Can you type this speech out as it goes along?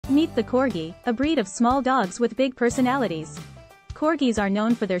Meet the Corgi, a breed of small dogs with big personalities. Corgis are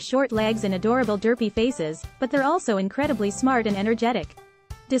known for their short legs and adorable derpy faces, but they're also incredibly smart and energetic.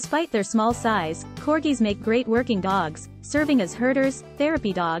 Despite their small size, Corgis make great working dogs, serving as herders,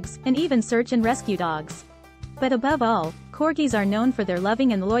 therapy dogs, and even search and rescue dogs. But above all, Corgis are known for their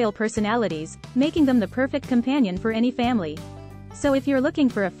loving and loyal personalities, making them the perfect companion for any family. So if you're looking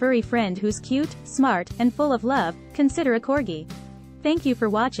for a furry friend who's cute, smart, and full of love, consider a Corgi. Thank you for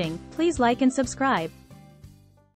watching. Please like and subscribe.